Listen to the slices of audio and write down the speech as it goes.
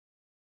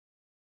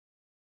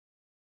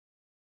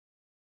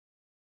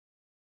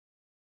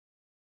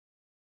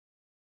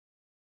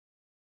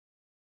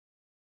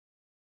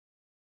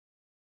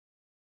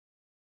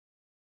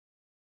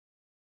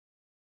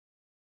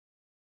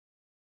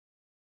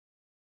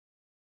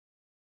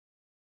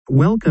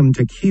Welcome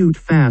to Qt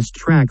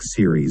FasTrack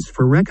series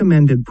for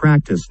recommended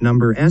practice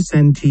number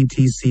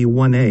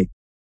SNT-TC-1A,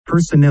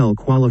 Personnel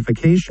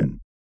Qualification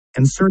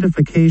and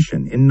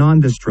Certification in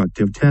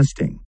Nondestructive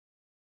Testing.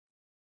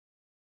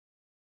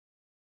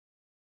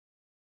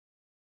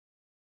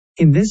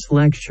 In this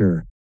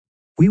lecture,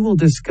 we will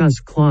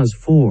discuss Clause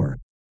 4,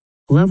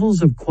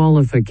 Levels of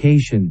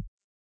Qualification.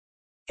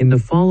 In the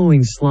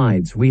following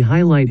slides we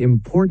highlight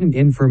important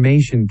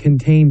information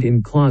contained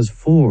in Clause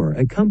 4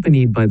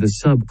 accompanied by the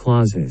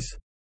sub-clauses.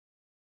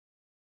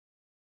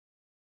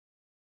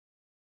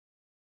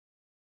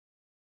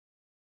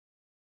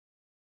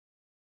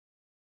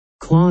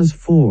 Clause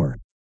 4.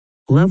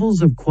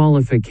 Levels of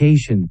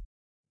Qualification.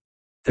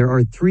 There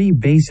are three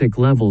basic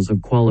levels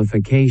of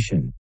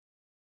qualification.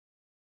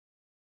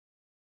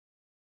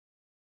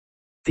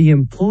 The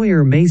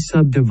employer may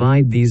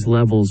subdivide these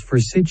levels for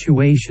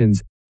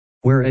situations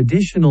where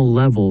additional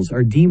levels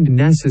are deemed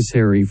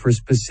necessary for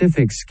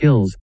specific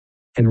skills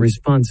and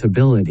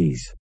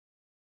responsibilities.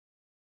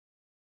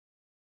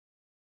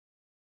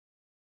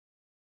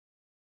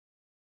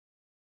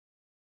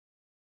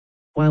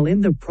 While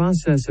in the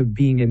process of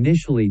being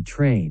initially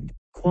trained,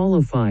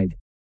 qualified,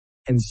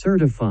 and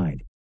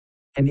certified,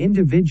 an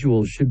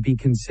individual should be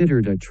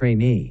considered a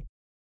trainee.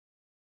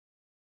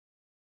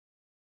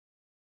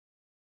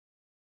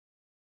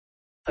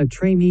 A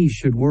trainee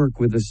should work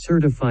with a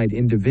certified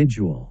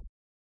individual.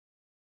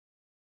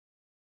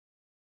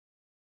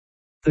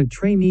 The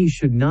trainee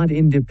should not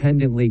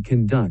independently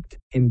conduct,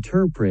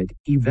 interpret,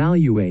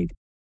 evaluate,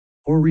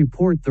 or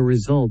report the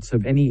results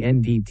of any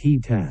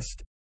NDT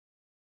test.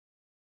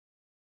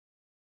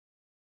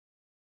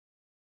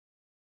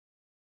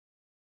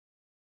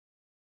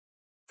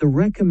 The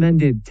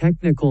recommended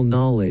technical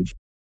knowledge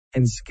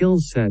and skill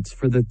sets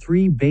for the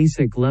three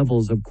basic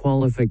levels of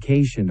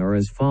qualification are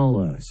as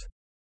follows.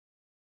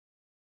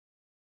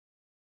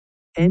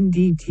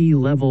 NDT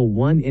Level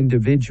 1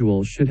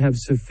 individual should have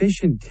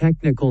sufficient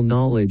technical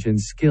knowledge and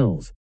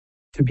skills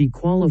to be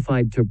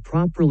qualified to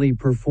properly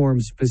perform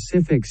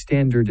specific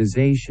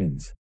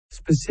standardizations,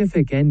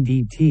 specific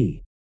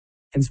NDT,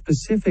 and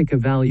specific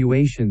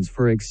evaluations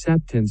for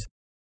acceptance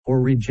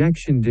or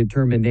rejection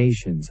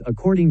determinations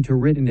according to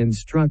written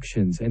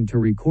instructions and to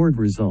record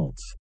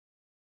results.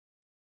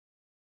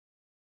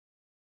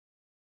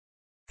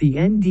 The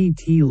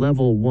NDT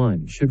Level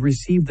 1 should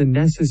receive the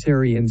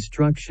necessary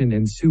instruction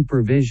and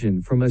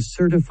supervision from a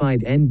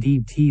certified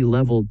NDT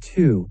Level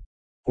 2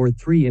 or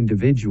 3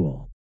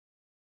 individual.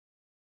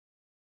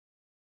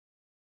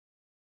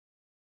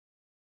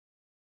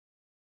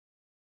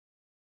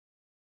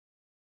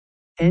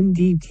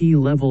 NDT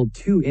Level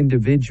 2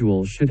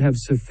 individual should have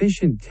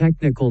sufficient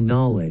technical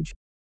knowledge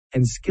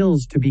and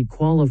skills to be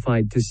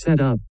qualified to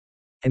set up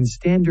and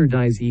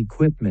standardize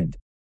equipment,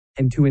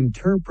 and to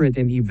interpret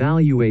and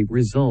evaluate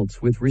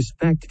results with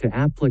respect to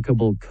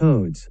applicable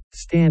codes,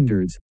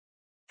 standards,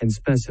 and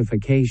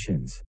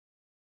specifications.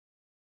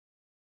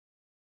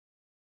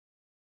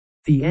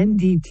 The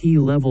NDT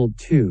Level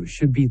 2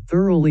 should be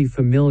thoroughly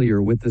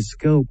familiar with the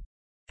scope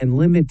and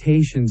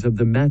limitations of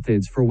the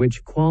methods for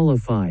which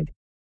qualified,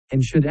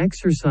 and should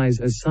exercise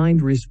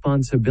assigned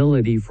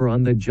responsibility for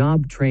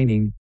on-the-job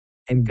training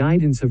and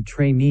guidance of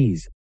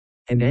trainees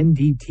and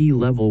NDT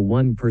Level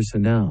 1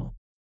 personnel.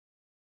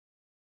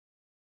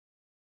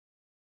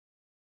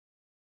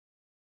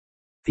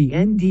 The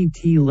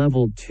NDT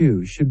Level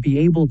 2 should be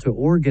able to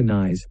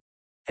organize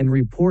and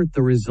report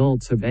the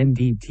results of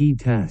NDT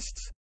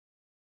tests.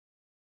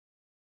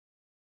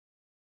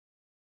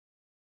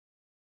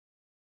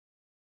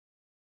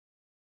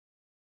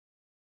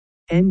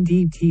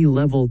 NDT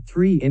Level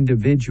 3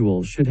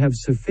 individual should have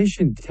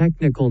sufficient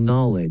technical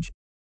knowledge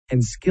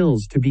and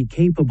skills to be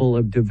capable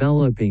of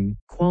developing,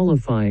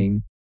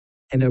 qualifying,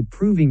 and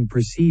approving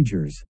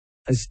procedures,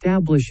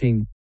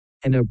 establishing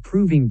and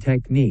approving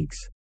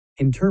techniques,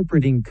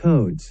 interpreting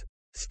codes,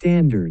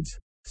 standards,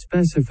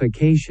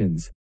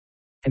 specifications,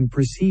 and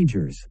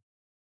procedures,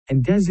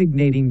 and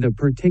designating the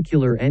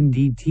particular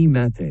NDT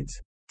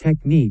methods,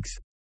 techniques,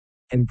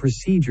 and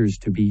procedures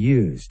to be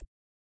used.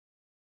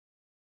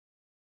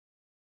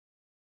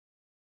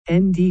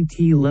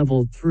 NDT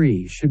Level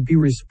 3 should be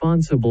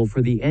responsible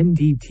for the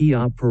NDT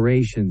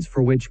operations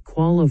for which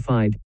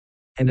qualified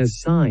and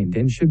assigned,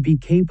 and should be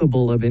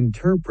capable of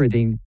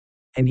interpreting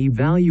and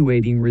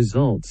evaluating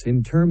results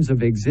in terms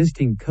of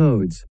existing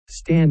codes,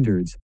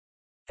 standards,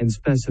 and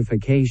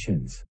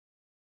specifications.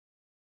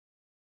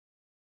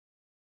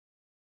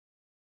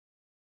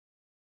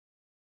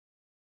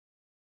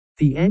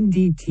 The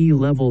NDT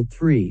Level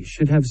 3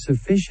 should have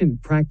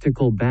sufficient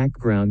practical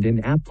background in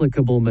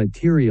applicable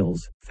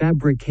materials,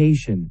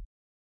 fabrication,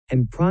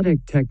 and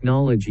product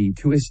technology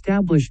to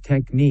establish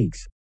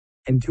techniques,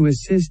 and to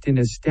assist in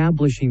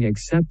establishing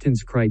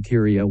acceptance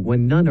criteria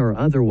when none are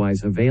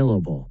otherwise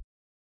available.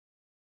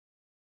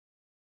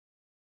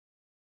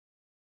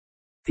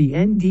 The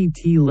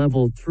NDT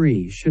Level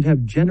 3 should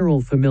have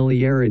general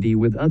familiarity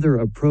with other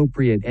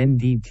appropriate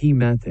NDT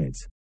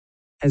methods,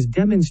 as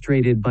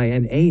demonstrated by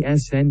an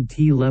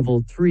ASNT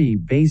Level 3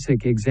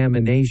 basic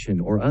examination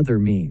or other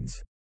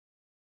means.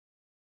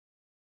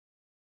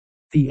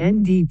 The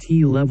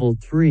NDT Level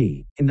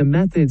 3, in the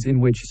methods in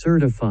which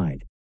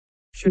certified,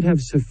 should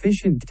have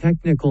sufficient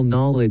technical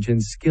knowledge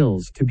and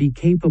skills to be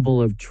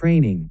capable of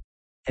training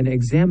and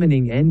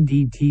examining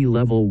NDT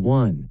Level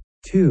 1,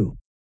 2,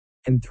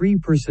 and 3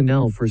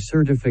 personnel for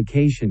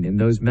certification in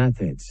those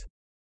methods.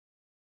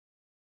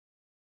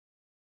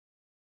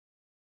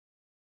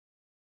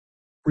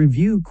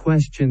 Review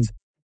questions.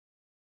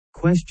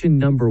 Question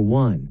number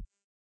 1.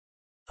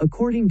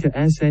 According to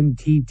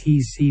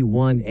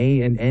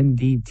SNT-TC-1A and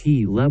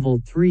NDT Level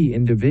 3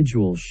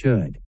 individual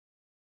should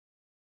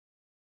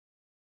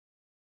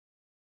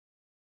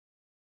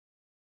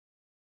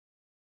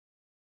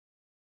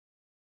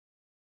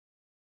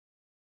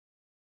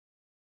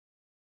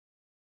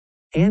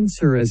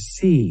Answer is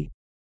C.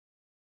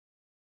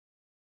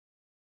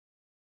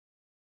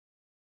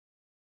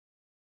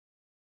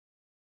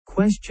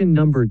 Question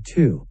number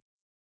 2.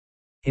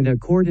 In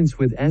accordance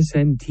with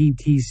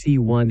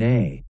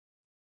SNT-TC-1A,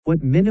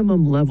 what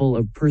minimum level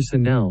of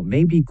personnel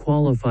may be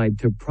qualified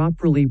to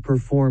properly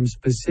perform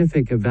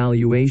specific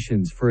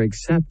evaluations for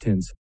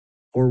acceptance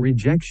or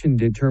rejection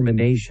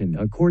determination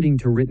according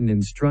to written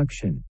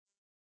instruction?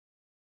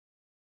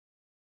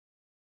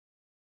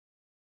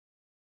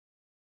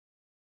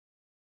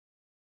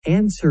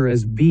 Answer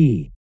is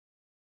B.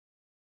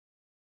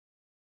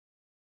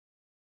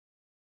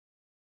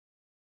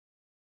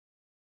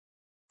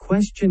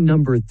 Question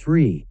number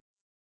 3.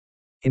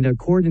 In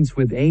accordance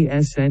with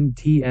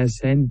ASNT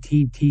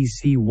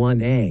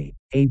SNT-TC-1A,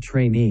 a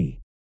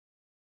trainee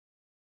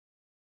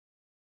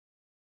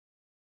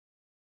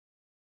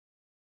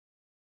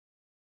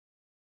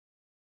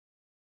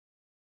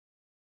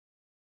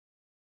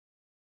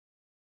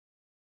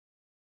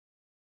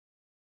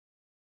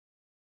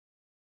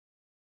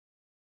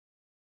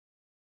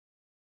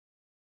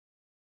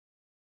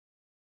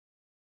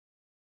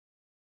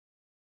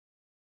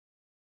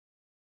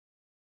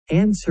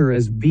Answer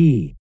is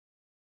B.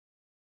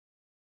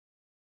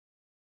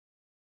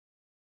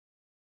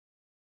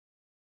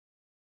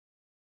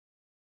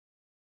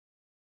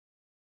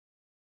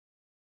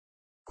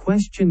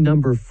 Question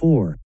number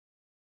 4.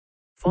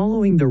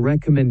 Following the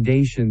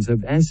recommendations of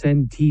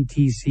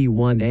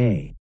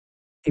SNT-TC-1A,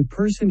 a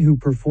person who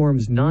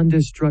performs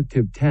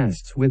non-destructive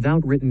tests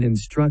without written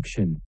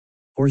instruction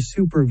or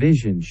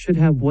supervision should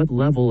have what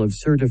level of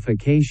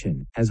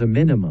certification, as a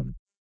minimum?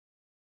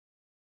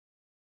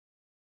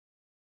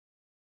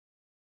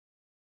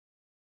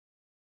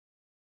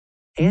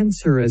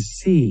 Answer is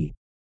C.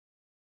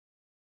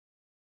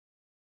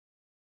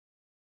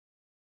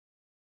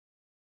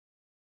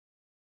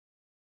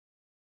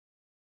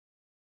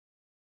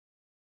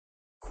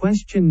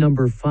 Question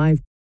number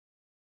 5.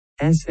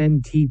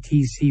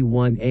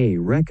 SNT-TC-1A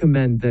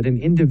recommend that an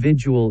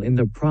individual in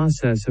the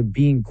process of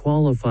being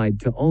qualified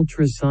to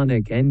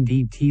ultrasonic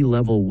NDT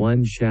Level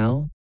 1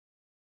 shall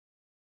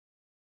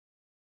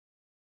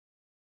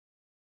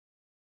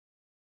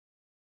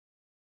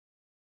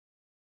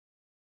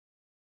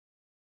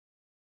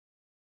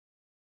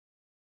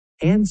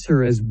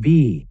Answer is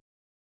B.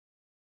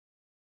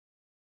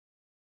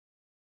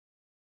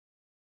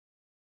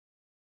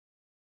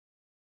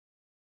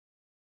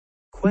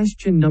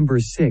 Question number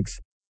 6.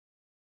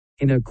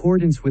 In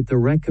accordance with the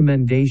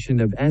recommendation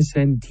of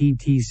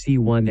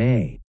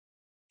SNT-TC-1A,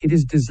 it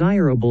is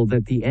desirable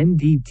that the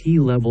NDT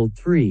Level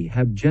 3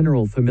 have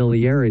general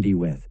familiarity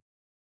with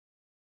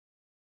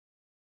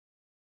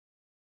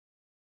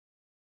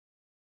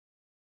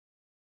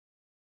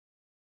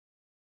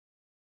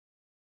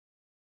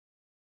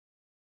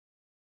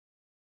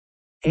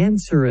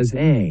Answer is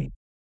A.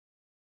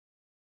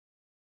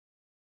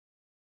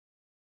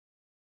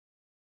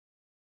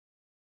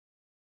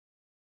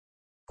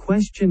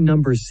 Question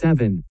number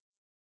 7.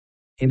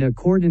 In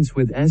accordance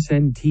with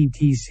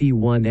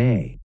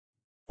SNT-TC-1A,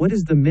 what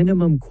is the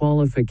minimum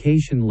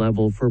qualification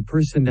level for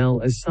personnel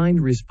assigned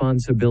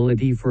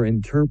responsibility for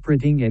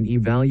interpreting and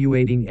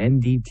evaluating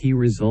NDT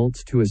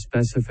results to a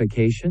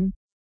specification?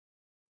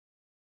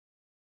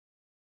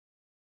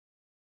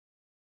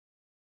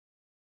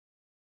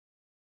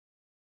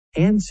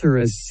 Answer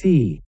is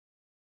C.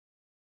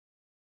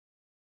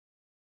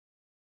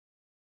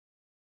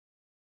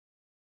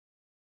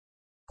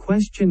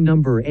 Question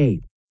number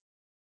 8.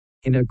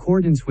 In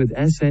accordance with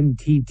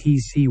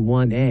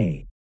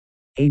SNT-TC-1A,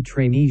 a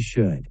trainee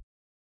should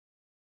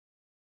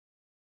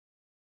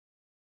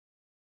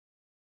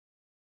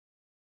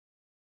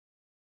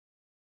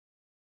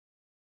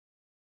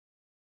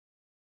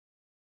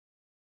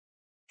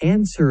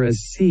Answer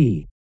is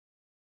C.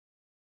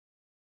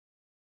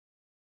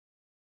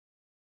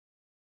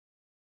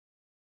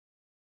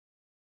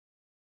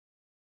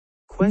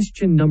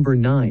 Question number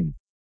 9.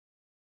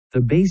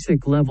 The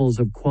basic levels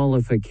of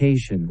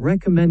qualification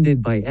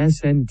recommended by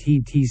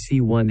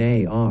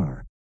SNT-TC-1A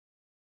are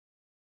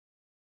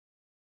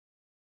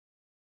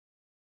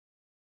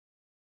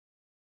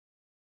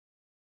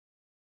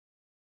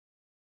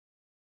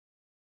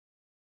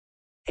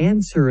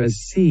Answer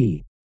is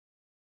C.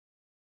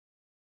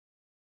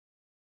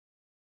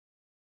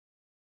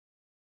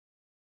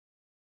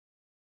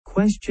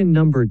 Question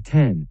number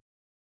 10.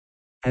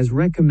 as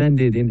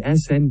recommended in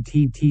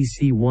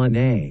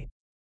SNT-TC-1A,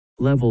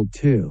 Level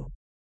 2.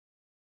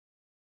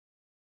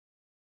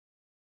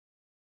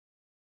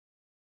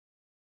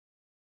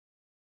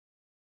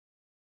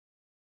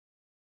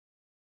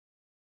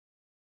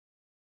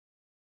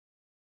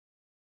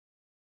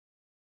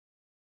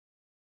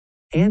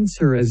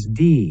 Answer is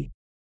D.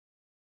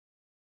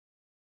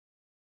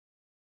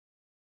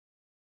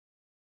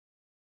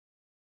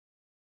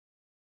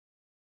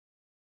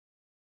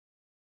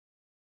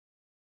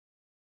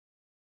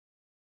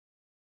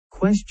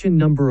 Question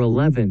number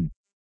 11.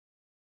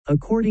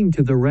 According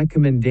to the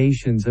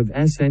recommendations of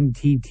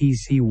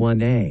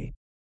SNT-TC-1A,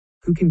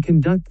 who can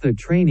conduct the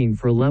training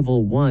for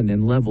Level 1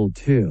 and Level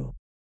 2?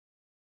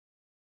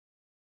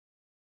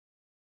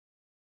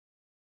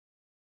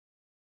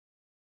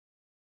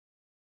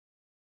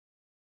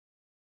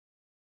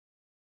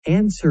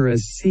 Answer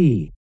is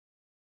C.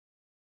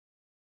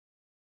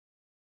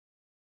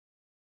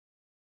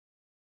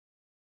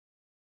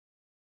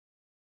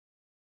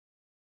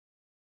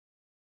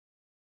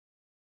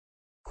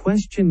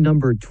 Question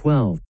number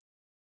 12.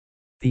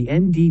 The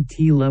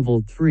NDT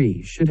Level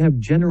 3 should have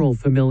general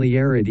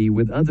familiarity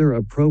with other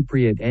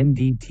appropriate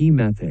NDT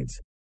methods,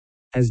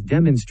 as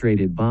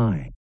demonstrated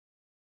by.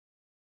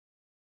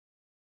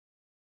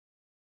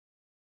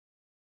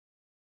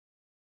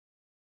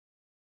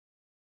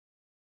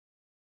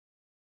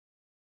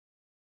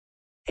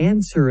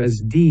 Answer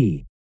is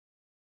D.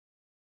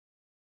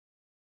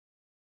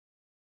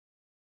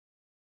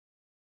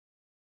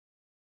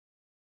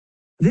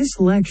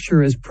 This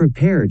lecture is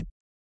prepared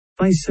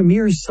by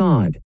Samir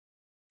Saad,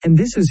 and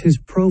this is his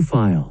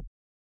profile.